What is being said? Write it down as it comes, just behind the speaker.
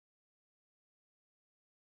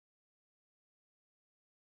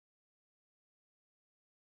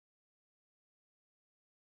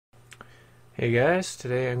Hey guys,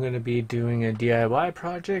 today I'm going to be doing a DIY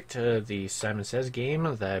project, the Simon Says game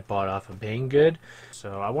that I bought off of Banggood.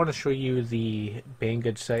 So I want to show you the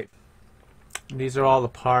Banggood site. These are all the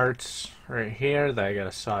parts right here that I got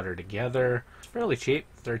to solder together. It's fairly cheap,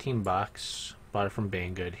 13 bucks. Bought it from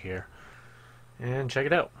Banggood here. And check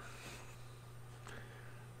it out.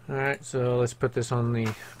 Alright, so let's put this on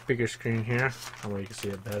the bigger screen here, where you can see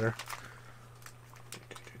it better.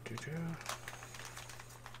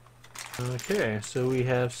 Okay, so we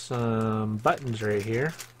have some buttons right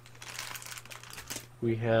here.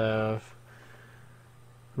 We have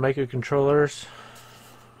microcontrollers.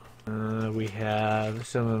 We have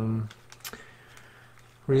some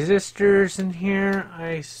resistors in here.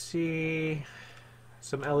 I see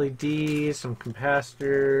some LEDs, some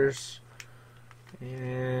capacitors,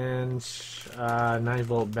 and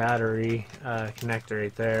 9-volt battery connector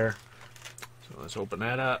right there. So let's open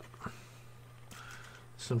that up.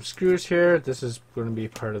 Some screws here. This is going to be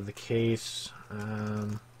part of the case,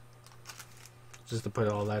 just to put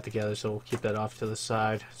all that together, so we'll keep that off to the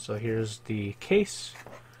side. So here's the case,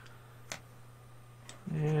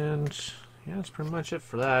 and yeah, that's pretty much it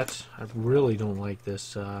for that. I really don't like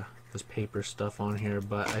this this paper stuff on here,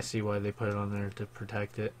 but I see why they put it on there to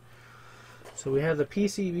protect it. So we have the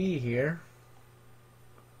PCB here.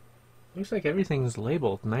 Looks like everything's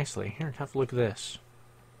labeled nicely. Here, have a look at this.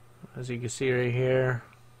 As you can see right here,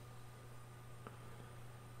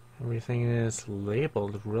 everything is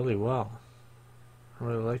labeled really well. I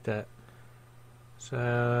really like that. So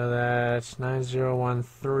that's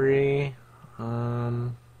 9013.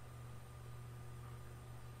 Yeah,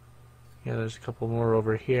 there's a couple more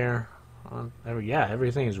over here. Yeah,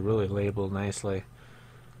 everything is really labeled nicely.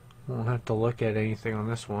 Won't have to look at anything on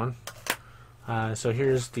this one. So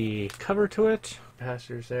here's the cover to it.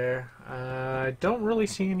 Capacitors there. I don't really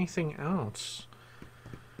see anything else.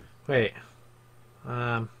 Wait.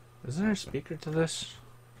 Is there a speaker to this?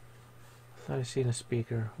 I thought I seen a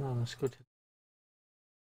speaker. Well, let's go to.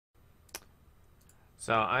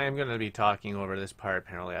 So I am going to be talking over this part.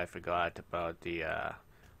 Apparently I forgot about the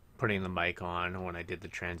putting the mic on when I did the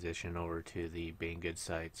transition over to the Banggood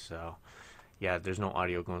site. So yeah, there's no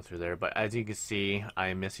audio going through there. But as you can see,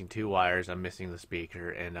 I'm missing two wires. I'm missing the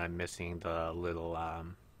speaker, and I'm missing the little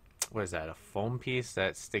what is that? A foam piece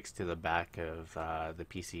that sticks to the back of the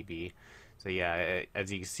PCB. So yeah,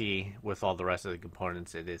 as you can see, with all the rest of the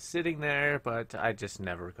components, it is sitting there, but I just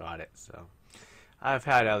never got it. So I've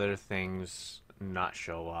had other things not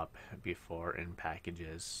show up before in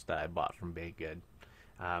packages that I bought from Banggood.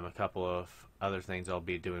 A couple of other things I'll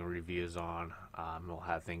be doing reviews on will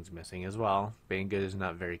have things missing as well. Banggood is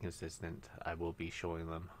not very consistent. I will be showing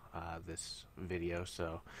them this video,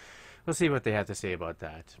 so we'll see what they have to say about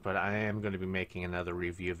that. But I am going to be making another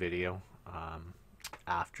review video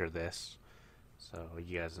after this, so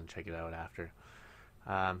you guys can check it out after.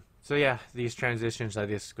 So yeah, these transitions, I'm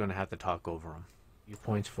just going to have to talk over them. Few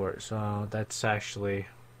points for it, so that's actually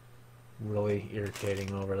really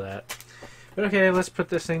irritating over that. But okay, let's put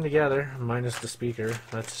this thing together, minus the speaker.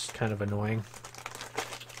 That's kind of annoying.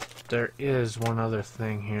 There is one other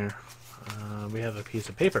thing here. We have a piece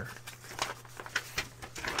of paper.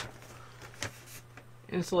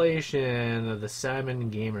 Installation of the Simon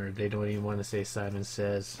Gamer. They don't even want to say Simon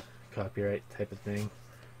Says. Copyright type of thing.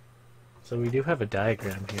 So we do have a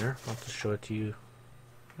diagram here. I'll just show it to you.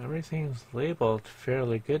 Everything's labeled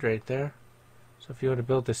fairly good right there. So if you want to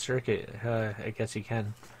build this circuit, I guess you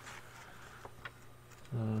can.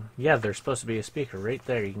 Yeah, there's supposed to be a speaker right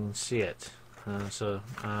there. You can see it. So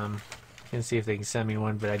you can see if they can send me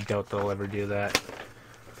one, but I doubt they'll ever do that.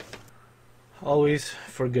 Always,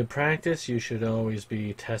 for good practice, you should always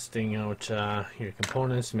be testing out your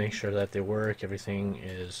components, make sure that they work, everything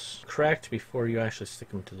is correct before you actually stick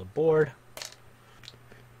them to the board.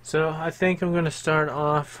 So I think I'm going to start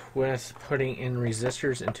off with putting in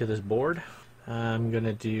resistors into this board. I'm going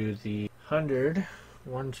to do the 100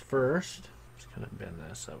 ones first. Just kind of bend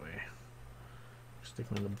this that way. Stick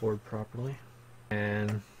them on the board properly.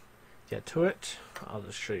 And get to it. I'll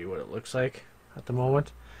just show you what it looks like at the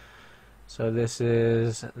moment. So this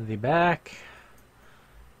is the back,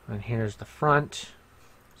 and here's the front.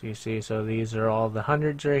 So you see, so these are all the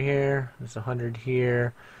hundreds right here. There's a 100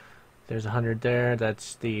 here. There's a 100 there.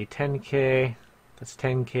 That's the 10K. That's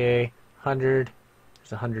 10K. 100.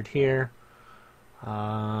 There's a 100 here.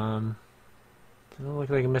 Doesn't look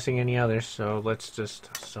like I'm missing any others. So let's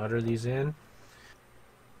just solder these in.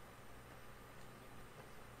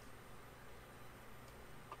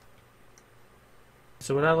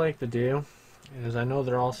 So what I like to do is, I know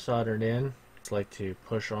they're all soldered in. I like to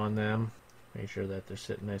push on them, make sure that they're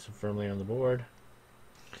sitting nice and firmly on the board.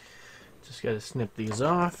 Just got to snip these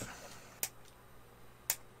off.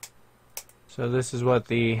 So this is what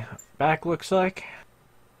the back looks like.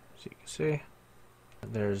 As you can see,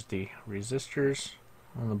 there's the resistors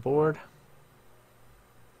on the board.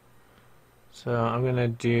 So I'm going to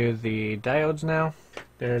do the diodes now.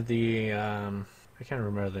 They're the, I can't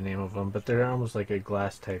remember the name of them, but they're almost like a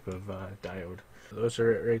glass type of diode. Those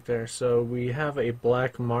are it right there. So we have a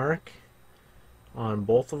black mark on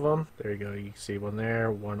both of them. There you go. You can see one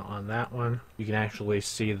there, one on that one. You can actually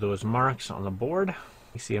see those marks on the board.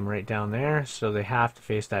 You see them right down there, so they have to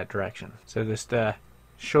face that direction. So just to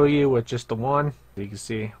show you with just the one, you can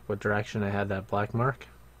see what direction I had that black mark.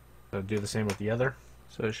 So do the same with the other.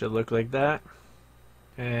 So it should look like that.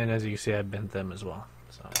 And as you can see, I bent them as well.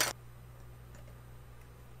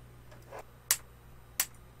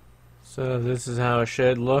 So this is how it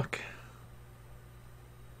should look.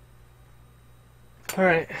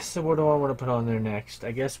 Alright, so what do I want to put on there next?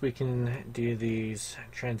 I guess we can do these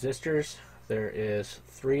transistors. There is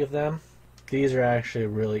 3 of them. These are actually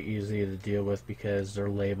really easy to deal with because they're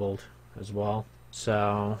labeled as well.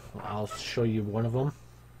 So I'll show you one of them.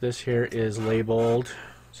 This here is labeled.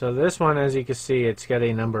 So this one, as you can see, it's got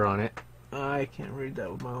a number on it. I can't read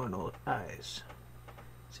that with my own old eyes.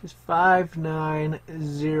 It says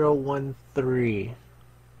 59013.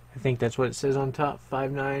 I think that's what it says on top,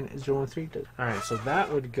 59013. Alright, so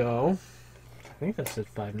that would go, I think that says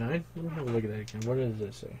 59. Let me have a look at that again. What does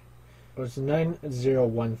it say? Oh, it's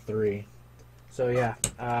 9013. So yeah,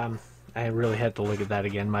 I really had to look at that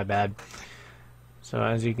again, my bad. So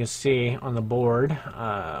as you can see on the board,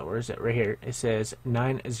 where is it? Right here. It says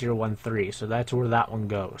 9013, so that's where that one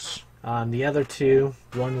goes. The other two,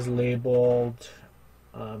 one is labeled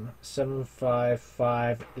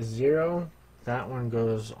 7550. That one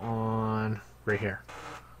goes on right here,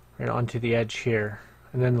 right onto the edge here,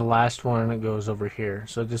 and then the last one goes over here.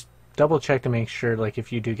 So just double check to make sure, like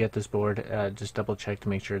if you do get this board, just double check to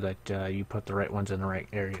make sure that you put the right ones in the right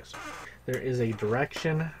areas. There is a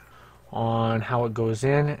direction on how it goes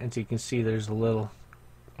in. As you can see, there's a little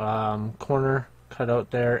corner cut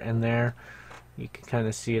out there and there. You can kind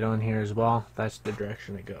of see it on here as well. That's the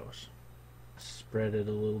direction it goes. Spread it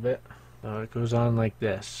a little bit. So it goes on like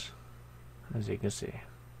this, as you can see.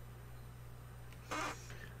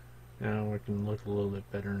 Now we can look a little bit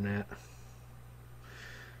better than that.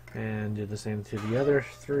 And do the same to the other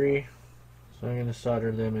 3. So I'm going to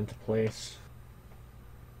solder them into place.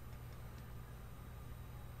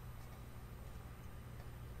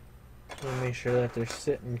 So make sure that they're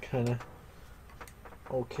sitting kind of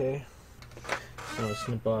okay. So I'll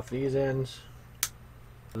snip off these ends.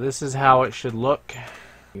 This is how it should look.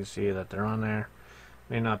 You can see that they're on there.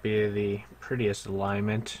 May not be the prettiest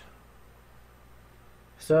alignment.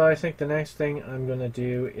 So I think the next thing I'm going to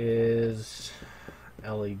do is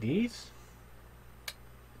LEDs.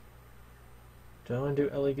 Do I want to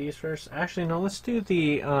do LEDs first? Actually, no. Let's do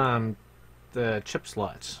the chip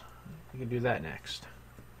slots. We can do that next.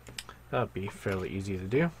 That would be fairly easy to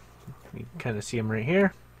do. You can kind of see them right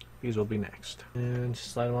here. These will be next. And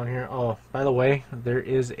just slide them on here. Oh, by the way, there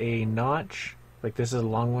is a notch. Like this is a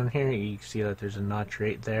long one here. You can see that there's a notch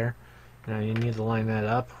right there. Now you need to line that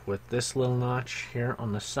up with this little notch here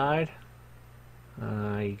on the side.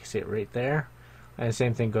 You can see it right there. And the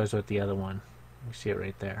same thing goes with the other one. You see it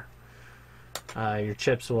right there. Your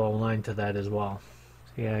chips will align to that as well.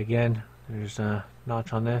 So yeah, again, there's a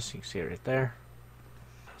notch on this. You can see it right there.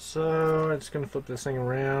 So I'm just going to flip this thing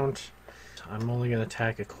around. I'm only going to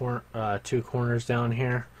tack a 2 corners down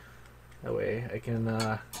here. That way I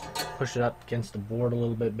can push it up against the board a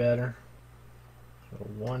little bit better. So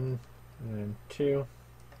 1 and then 2.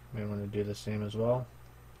 May want to do the same as well.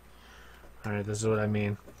 Alright, this is what I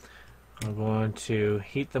mean. I'm going to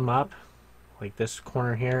heat them up like this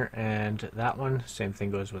corner here and that one. Same thing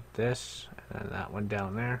goes with this and that one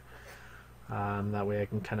down there. That way I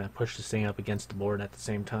can kind of push this thing up against the board at the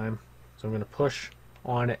same time. So I'm going to push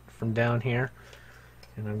on it from down here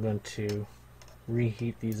and I'm going to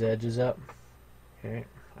reheat these edges up. Okay,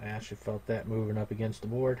 I actually felt that moving up against the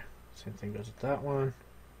board. Same thing goes with that one.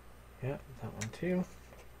 Yeah, that one too.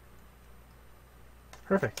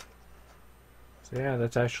 Perfect. So yeah,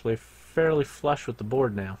 that's actually fairly flush with the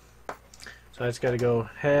board now. So I just got to go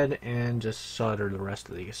ahead and just solder the rest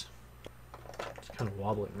of these. It's kind of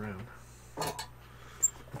wobbling around.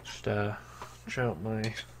 Just try out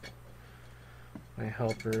my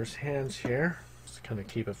helper's hands here, just to kind of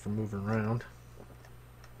keep it from moving around.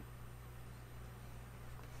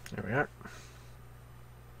 There we are.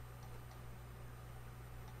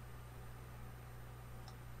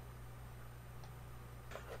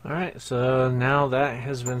 Alright, so now that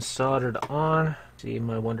has been soldered on. See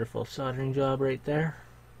my wonderful soldering job right there.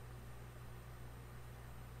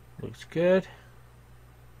 Looks good.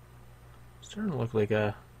 Starting to look like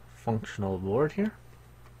a functional board here.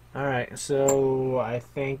 Alright, so I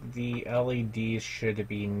think the LEDs should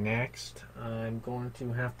be next. I'm going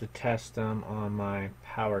to have to test them on my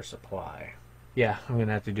power supply. Yeah, I'm going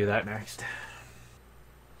to have to do that next.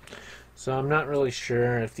 So I'm not really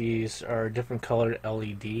sure if these are different colored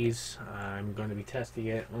LEDs. I'm going to be testing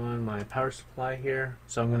it on my power supply here.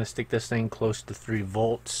 So I'm going to stick this thing close to 3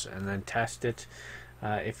 volts and then test it.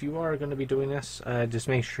 If you are going to be doing this, just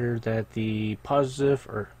make sure that the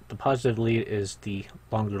positive lead is the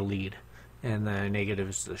longer lead and the negative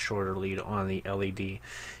is the shorter lead on the LED.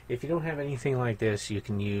 If you don't have anything like this, you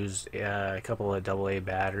can use a couple of AA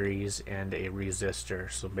batteries and a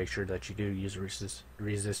resistor. So make sure that you do use a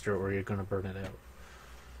resistor or you're going to burn it out.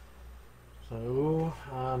 So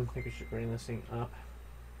I think I should bring this thing up.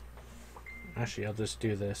 Actually, I'll just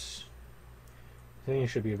do this. I think it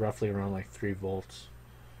should be roughly around like 3 volts.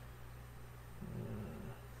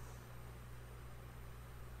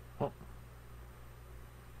 Oh.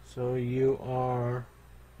 So you are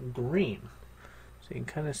green. So you can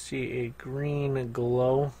kind of see a green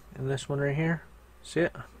glow in this one right here. See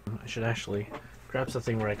it? I should actually grab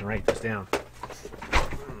something where I can write this down. I'll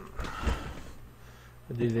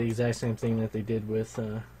do the exact same thing that they did with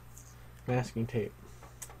masking tape.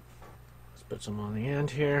 Let's put some on the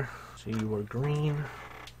end here. So you were green.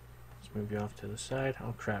 Let's move you off to the side.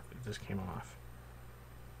 Oh crap, it just came off.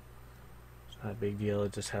 It's not a big deal,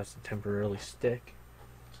 it just has to temporarily stick.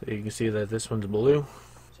 So you can see that this one's blue.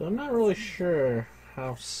 So I'm not really sure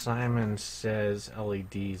how Simon says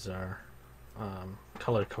LEDs are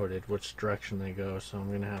color coded, which direction they go, so I'm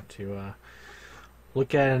going to have to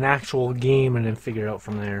look at an actual game and then figure it out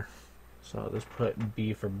from there. So let's put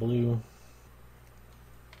B for blue.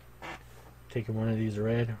 Taking one of these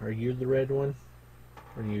red. Are you the red one?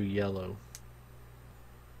 Or are you yellow?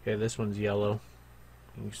 Okay, this one's yellow.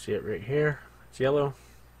 You can see it right here. It's yellow.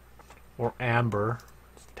 Or amber.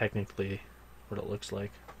 It's technically what it looks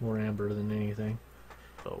like. More amber than anything.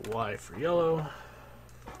 So Y for yellow.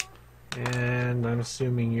 And I'm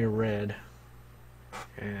assuming you're red.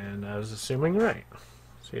 And I was assuming right.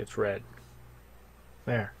 See, it's red.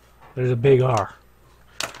 There. There's a big R.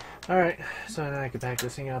 Alright, so now I can pack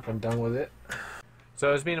this thing up. I'm done with it.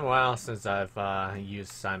 So it's been a while since I've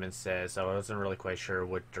used Simon Says. I wasn't really quite sure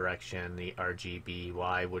what direction the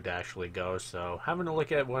RGBY would actually go. So having a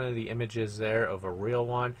look at one of the images there of a real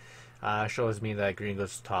one shows me that green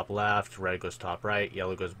goes to top left, red goes top right,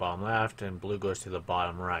 yellow goes bottom left, and blue goes to the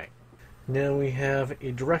bottom right. Now we have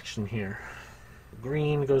a direction here.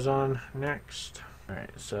 Green goes on next.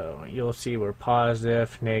 Alright, so you'll see we're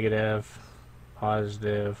positive, negative,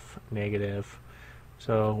 positive, negative.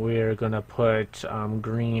 So we're going to put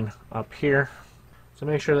green up here. So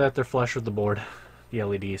make sure that they're flush with the board, the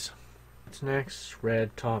LEDs. What's next?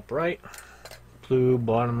 Red top right, blue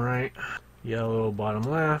bottom right, yellow bottom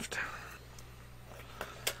left.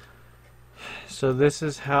 So this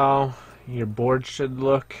is how your board should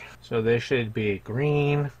look. So they should be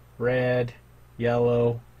green, red,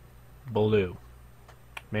 yellow, blue.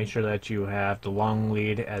 Make sure that you have the long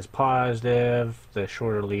lead as positive, the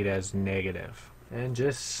shorter lead as negative. And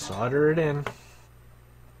just solder it in.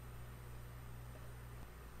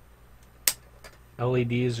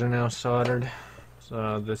 LEDs are now soldered.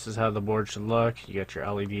 So this is how the board should look. You got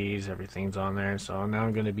your LEDs, everything's on there. So now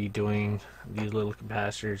I'm going to be doing these little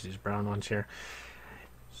capacitors, these brown ones here.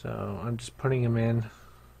 So I'm just putting them in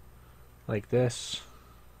like this.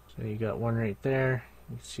 So you got one right there.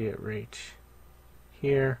 You can see it right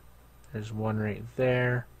here. There's one right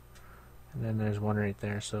there. And then there's one right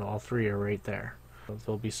there. So all three are right there. So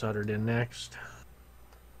they'll be soldered in next.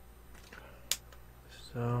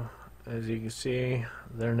 So as you can see,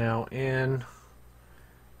 they're now in.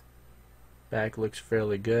 Back looks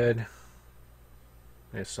fairly good.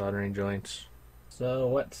 Nice soldering joints. So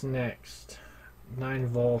what's next? 9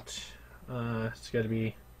 volt. It's got to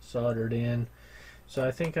be soldered in. So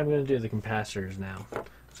I think I'm going to do the capacitors now.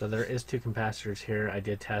 So there is 2 capacitors here. I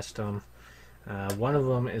did test them. One of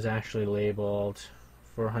them is actually labeled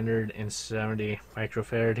 470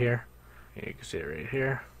 microfarad here. You can see it right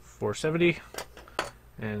here. 470.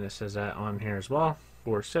 And it says that on here as well.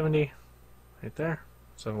 470 right there.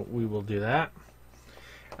 So we will do that.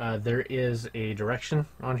 There is a direction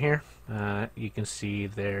on here. You can see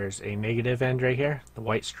there's a negative end right here, the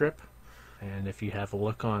white strip. And if you have a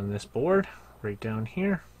look on this board, right down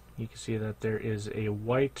here, you can see that there is a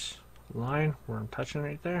white line where I'm touching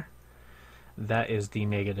right there. that is the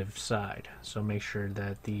negative side. So make sure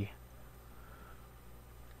that the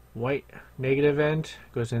white negative end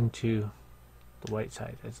goes into the white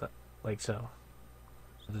side. It's like so.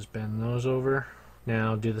 So just bend those over.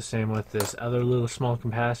 Now do the same with this other little small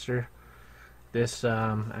capacitor. This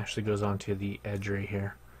actually goes onto the edge right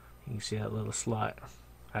here. You can see that little slot.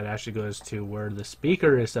 That actually goes to where the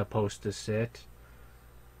speaker is supposed to sit,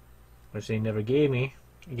 which they never gave me.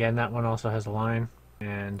 Again, that one also has a line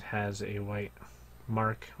and has a white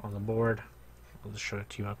mark on the board. I'll just show it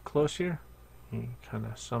to you up close here. You can kind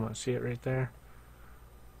of somewhat see it right there.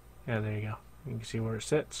 Yeah, there you go. You can see where it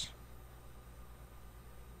sits.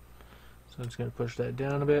 So I'm just going to push that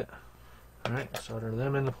down a bit. Alright, solder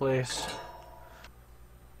them into place.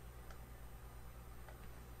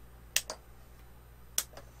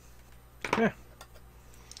 Okay.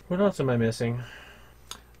 What else am I missing?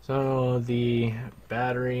 So the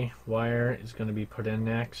battery wire is going to be put in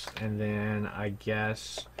next, and then I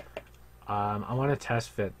guess I want to test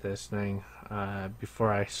fit this thing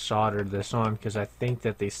before I solder this on, because I think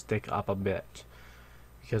that they stick up a bit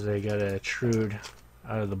because they got to extrude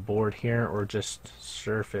out of the board here or just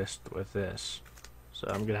surfaced with this. So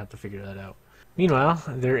I'm gonna have to figure that out. Meanwhile,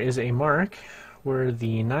 there is a mark where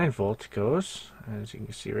the 9-volt goes. As you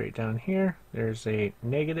can see right down here, there's a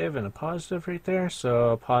negative and a positive right there.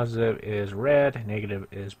 So positive is red, negative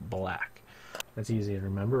is black. That's easy to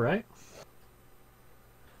remember, right?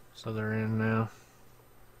 So they're in now.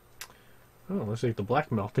 Oh, looks like the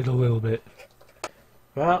black melted a little bit.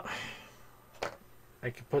 Well, I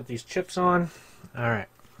can put these chips on. Alright,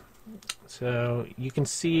 so you can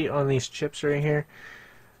see on these chips right here,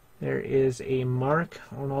 there is a mark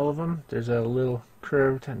on all of them. There's a little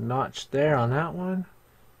curved notch there on that one,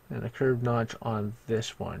 and a curved notch on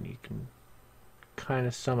this one. You can kind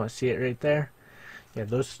of somewhat see it right there. Yeah,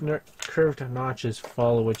 those curved notches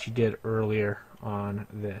follow what you did earlier on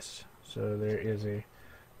this. So there is a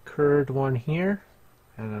curved one here,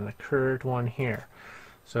 and then a curved one here.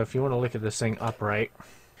 So if you want to look at this thing upright,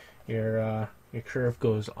 your curve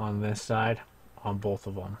goes on this side on both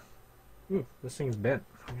of them. Ooh, this thing's bent.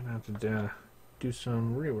 I'm gonna have to do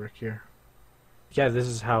some rework here. Yeah, this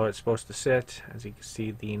is how it's supposed to sit. As you can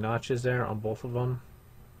see, the notches there on both of them.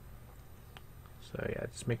 So yeah,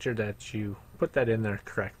 just make sure that you put that in there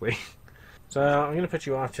correctly. So I'm gonna put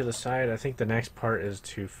you off to the side. I think the next part is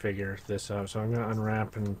to figure this out. So I'm gonna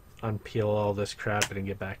unwrap and unpeel all this crap and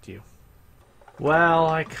get back to you. Well,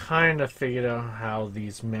 I kind of figured out how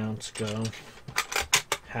these mounts go.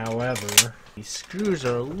 However, these screws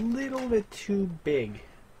are a little bit too big.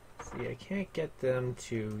 See, I can't get them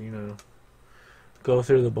to, you know, go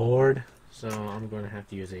through the board. So I'm going to have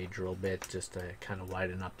to use a drill bit just to kind of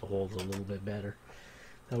widen up the holes a little bit better.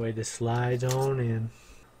 That way this slides on and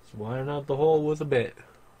just widen up the hole with a bit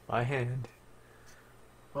by hand.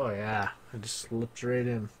 Oh yeah, it just slips right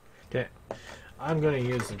in. Okay, I'm going to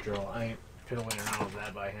use the drill. I ain't fiddling around with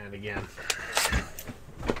that by hand again.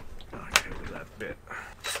 Okay, with that bit.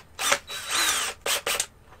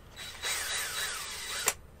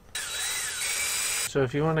 So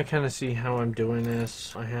if you want to kind of see how I'm doing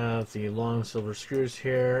this, I have the long silver screws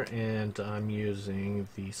here, and I'm using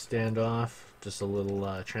the standoff, just a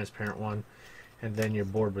little transparent one, and then your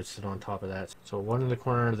board would sit on top of that. So one in the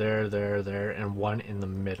corner, there, and one in the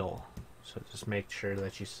middle. So just make sure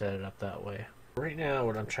that you set it up that way. Right now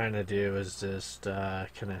what I'm trying to do is just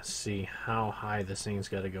kind of see how high this thing's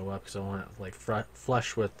got to go up, because I want it like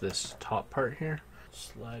flush with this top part here.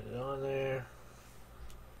 Slide it on there.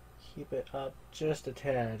 Keep it up just a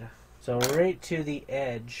tad. So right to the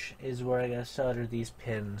edge is where I gotta solder these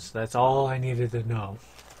pins. That's all I needed to know.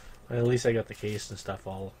 But at least I got the case and stuff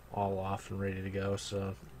all off and ready to go,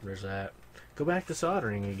 so there's that. Go back to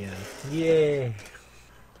soldering again. Yay!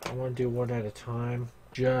 I want to do one at a time.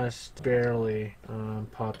 Just barely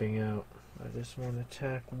popping out. I just want to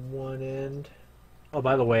tack one end. Oh,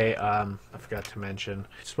 by the way, I forgot to mention,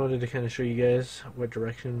 just wanted to kind of show you guys what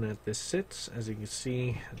direction that this sits. As you can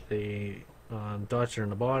see, the dots are in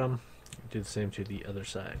the bottom. Do the same to the other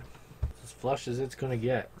side. As flush as it's going to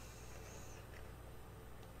get.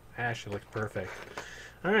 Actually looks perfect.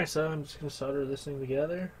 Alright, so I'm just going to solder this thing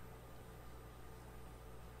together.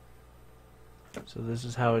 So this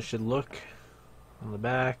is how it should look on the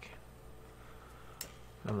back,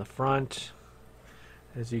 on the front.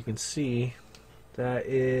 As you can see, that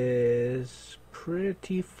is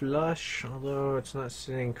pretty flush, although it's not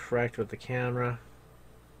sitting correct with the camera.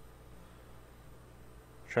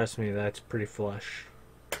 Trust me, that's pretty flush.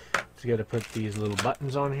 Just got to put these little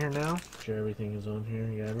buttons on here now. Make sure everything is on here.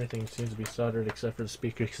 Yeah, everything seems to be soldered except for the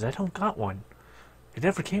speaker, because I don't got one. It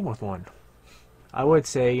never came with one. I would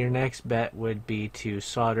say your next bet would be to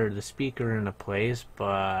solder the speaker into place, but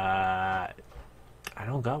I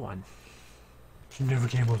don't got one. You never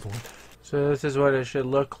came with one. So this is what it should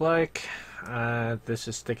look like. This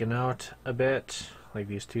is sticking out a bit, like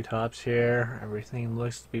these two tops here. Everything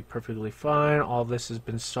looks to be perfectly fine. All this has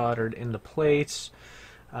been soldered into place.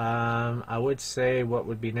 I would say what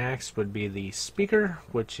would be next would be the speaker,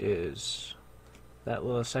 which is that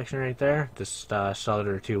little section right there. Just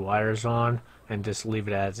solder 2 wires on and just leave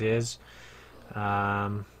it as is.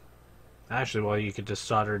 Actually, well, you could just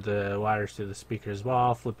solder the wires to the speaker as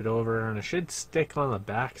well, flip it over, and it should stick on the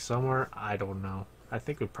back somewhere. I don't know. I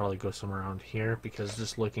think it would probably go somewhere around here, because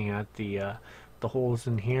just looking at the holes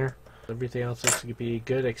in here, everything else looks to be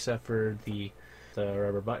good except for the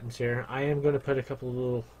rubber buttons here. I am going to put a couple of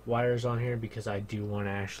little wires on here because I do want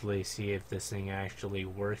to actually see if this thing actually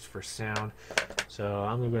works for sound. So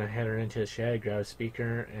I'm going to head her into the shed, grab a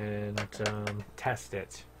speaker, and test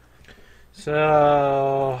it.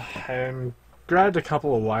 So I grabbed a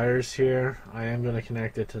couple of wires here. I am going to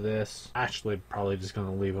connect it to this. Actually, probably just going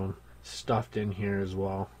to leave them stuffed in here as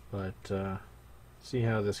well, but see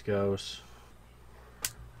how this goes.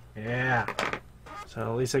 Yeah. So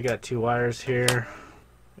at least I got 2 wires here.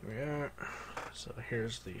 Here we are. So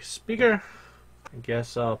here's the speaker. I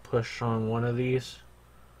guess I'll push on one of these.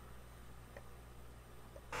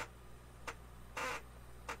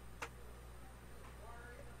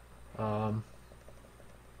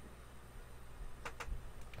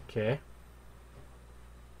 Okay.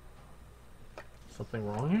 Something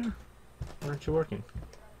wrong here? Why aren't you working?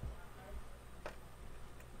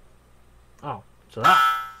 Oh, so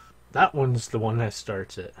that one's the one that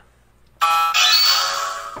starts it.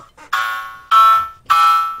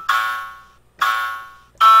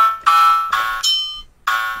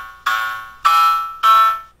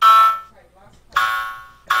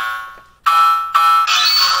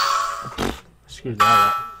 Screwed that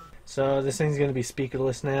up. So this thing's going to be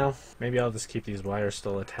speakerless now. Maybe I'll just keep these wires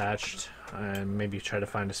still attached and maybe try to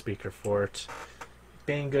find a speaker for it.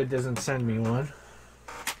 Banggood doesn't send me one.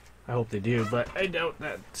 I hope they do, but I doubt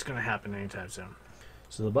that's going to happen anytime soon.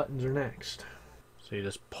 So the buttons are next. So you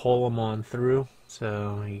just pull them on through.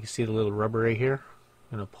 So you can see the little rubber right here.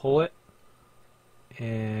 I'm going to pull it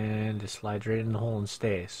and it slides right in the hole and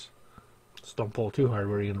stays. Just don't pull too hard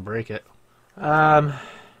where you're going to break it.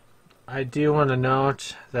 I do want to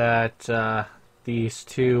note that these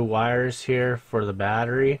 2 wires here for the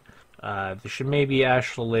battery, they should maybe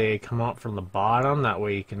actually come out from the bottom. That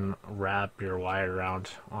way you can wrap your wire around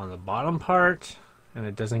on the bottom part and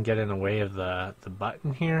it doesn't get in the way of the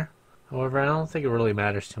button here. However, I don't think it really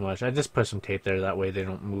matters too much. I just put some tape there, that way they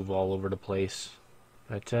don't move all over the place.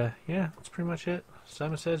 But yeah, that's pretty much it.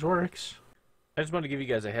 Simon Says works. I just want to give you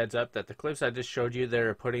guys a heads up that the clips I just showed you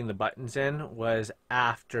there putting the buttons in was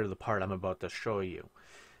after the part I'm about to show you.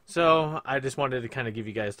 So I just wanted to kind of give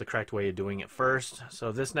you guys the correct way of doing it first.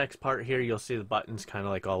 So this next part here, you'll see the buttons kind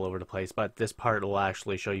of like all over the place, but this part will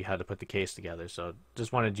actually show you how to put the case together. So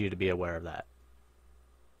just wanted you to be aware of that.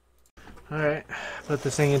 Alright, put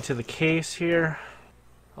this thing into the case here.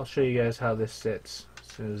 I'll show you guys how this sits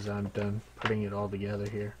as soon as I'm done putting it all together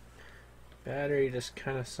here. Battery just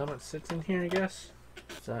kind of somewhat sits in here, I guess.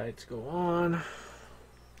 Sides go on.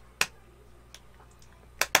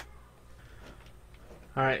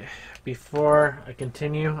 Alright, before I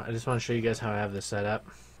continue, I just want to show you guys how I have this set up.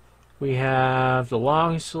 We have the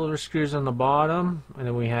long silver screws on the bottom, and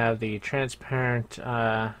then we have the transparent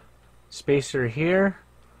spacer here,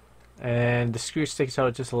 and the screw sticks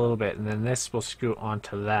out just a little bit, and then this will screw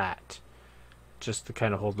onto that, just to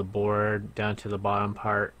kind of hold the board down to the bottom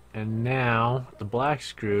part. And now the black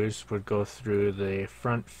screws would go through the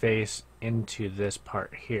front face into this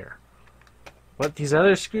part here. What these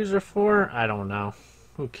other screws are for, I don't know.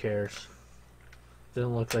 Who cares?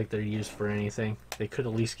 Doesn't look like they're used for anything. They could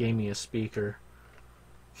at least give me a speaker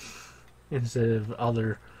instead of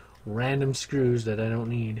other random screws that I don't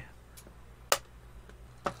need.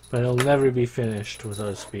 But it'll never be finished without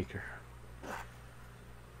a speaker.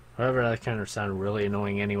 However, that kind of sounded really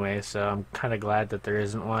annoying anyway, so I'm kind of glad that there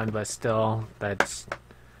isn't one, but still, that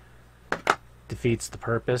defeats the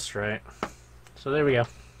purpose, right? So there we go.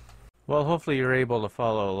 Well, hopefully you're able to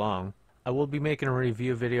follow along. I will be making a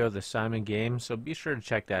review video of the Simon game, so be sure to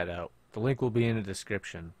check that out. The link will be in the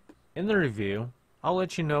description. In the review, I'll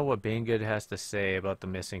let you know what Banggood has to say about the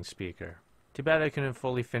missing speaker. Too bad I couldn't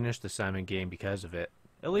fully finish the Simon game because of it.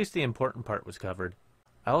 At least the important part was covered.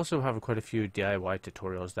 I also have quite a few DIY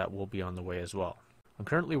tutorials that will be on the way as well. I'm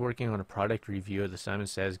currently working on a product review of the Simon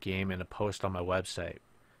Says game and a post on my website.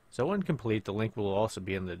 So when complete, the link will also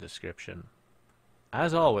be in the description.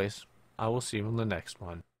 As always, I will see you in the next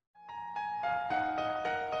one.